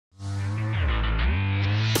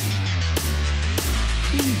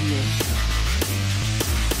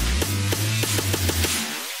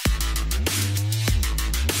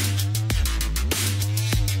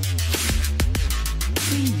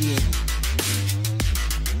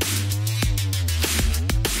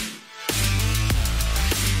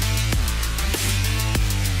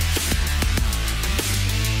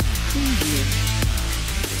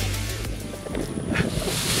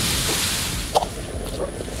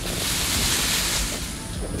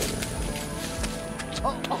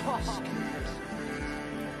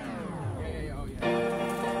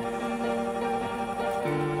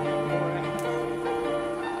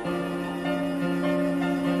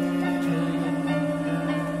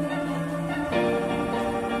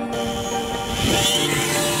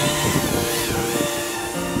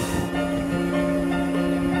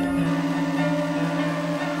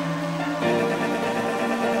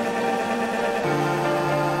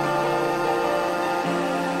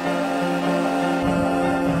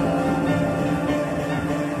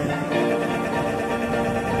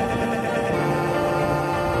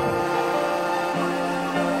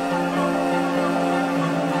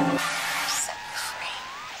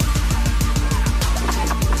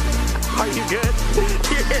You good?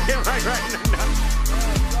 You hit him right in the nose.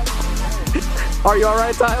 Are you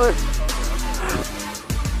alright, Tyler? I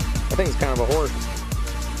think it's kind of a horse.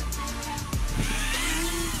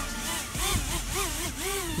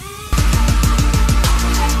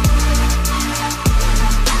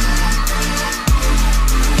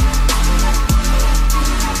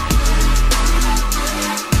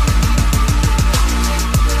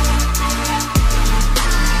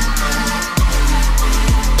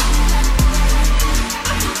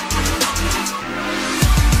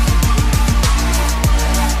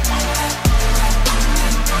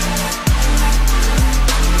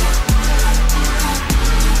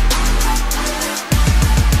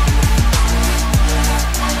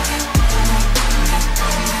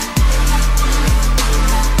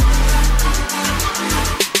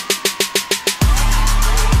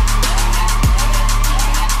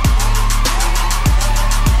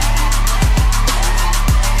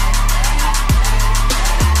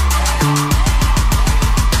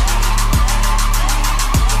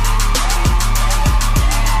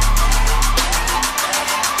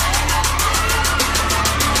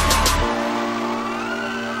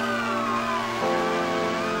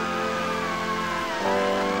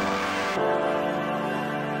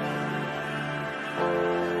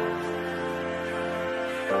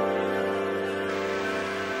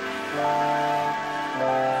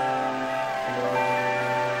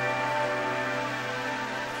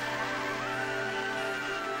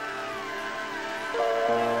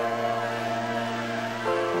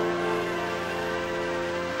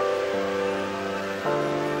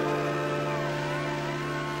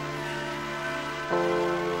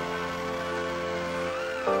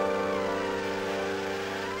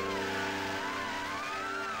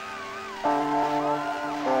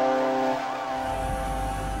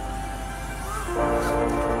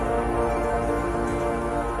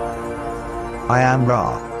 I am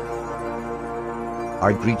Ra.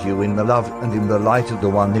 I greet you in the love and in the light of the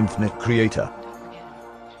one infinite creator.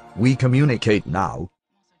 We communicate now.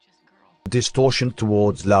 Distortion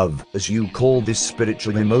towards love, as you call this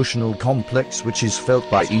spiritual emotional complex which is felt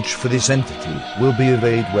by each for this entity, will be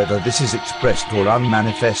evade whether this is expressed or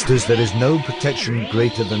unmanifest, as there is no protection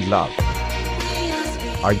greater than love.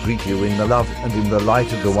 I greet you in the love and in the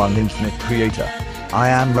light of the one infinite creator. I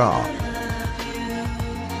am Ra.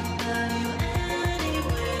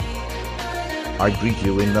 I greet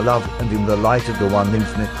you in the love and in the light of the one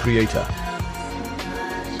infinite creator.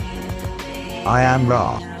 I am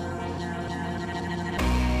Ra.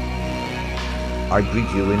 I greet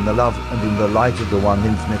you in the love and in the light of the one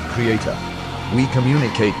infinite creator. We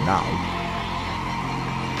communicate now.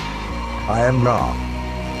 I am Ra.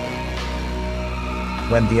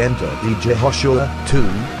 When the entity Jehoshua II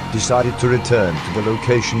decided to return to the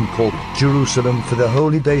location called Jerusalem for the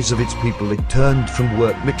holy days of its people, it turned from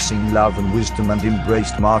work mixing love and wisdom and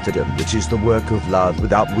embraced martyrdom, which is the work of love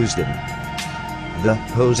without wisdom. The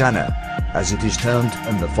Hosanna, as it is termed,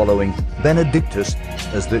 and the following Benedictus,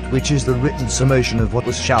 as that which is the written summation of what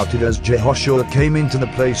was shouted as Jehoshua came into the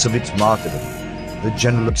place of its martyrdom. The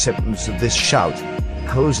general acceptance of this shout: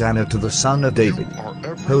 Hosanna to the Son of David.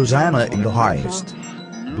 Hosanna in the highest.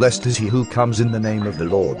 Blessed is he who comes in the name of the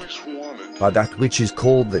Lord. By that which is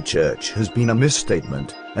called the Church has been a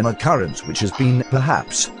misstatement, an occurrence which has been,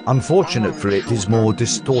 perhaps, unfortunate, for it is more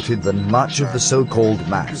distorted than much of the so-called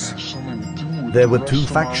Mass. There were two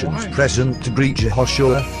factions present to greet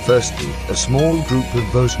Jehoshua. Firstly, a small group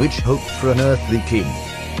of those which hoped for an earthly king.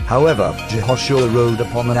 However, Jehoshua rode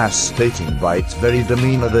upon an ass, stating by its very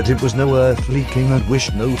demeanor that it was no earthly king and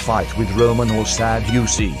wished no fight with Roman or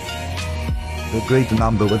Sadducee. The greater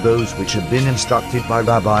number were those which had been instructed by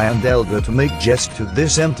rabbi and elder to make jest of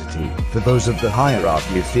this entity, for those of the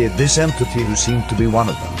hierarchy feared this entity, who seemed to be one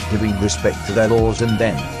of them, giving respect to their laws and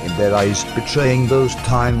then, in their eyes, betraying those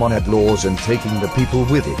time-honored laws and taking the people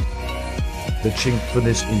with it. The chink for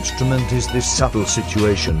this instrument is this subtle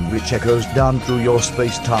situation which echoes down through your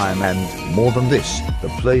space-time, and, more than this, the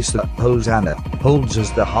place that Hosanna holds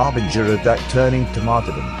as the harbinger of that turning to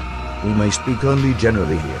martyrdom. We may speak only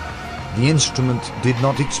generally here. The instrument did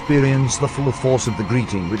not experience the full force of the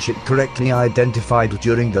greeting which it correctly identified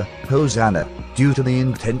during the Hosanna, due to the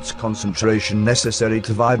intense concentration necessary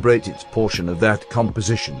to vibrate its portion of that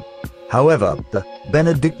composition. However, the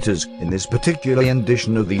Benedictus in this particular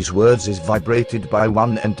rendition of these words is vibrated by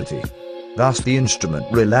one entity. Thus the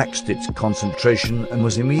instrument relaxed its concentration and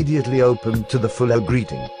was immediately open to the fuller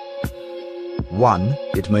greeting. 1.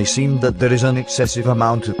 It may seem that there is an excessive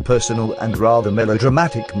amount of personal and rather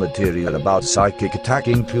melodramatic material about psychic attack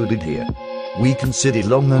included here. We considered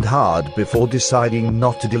long and hard before deciding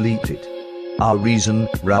not to delete it. Our reason,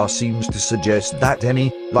 Ra, seems to suggest that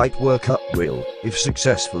any light worker will, if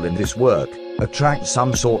successful in this work, attract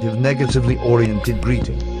some sort of negatively oriented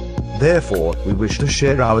greeting. Therefore, we wish to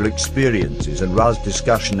share our experiences and Ra's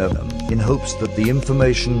discussion of them, in hopes that the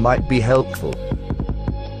information might be helpful.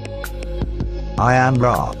 I am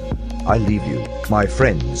Ra. I leave you, my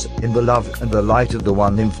friends, in the love and the light of the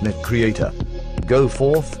one infinite Creator. Go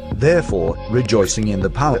forth, therefore, rejoicing in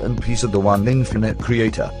the power and peace of the one infinite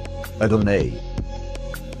Creator. Adonai.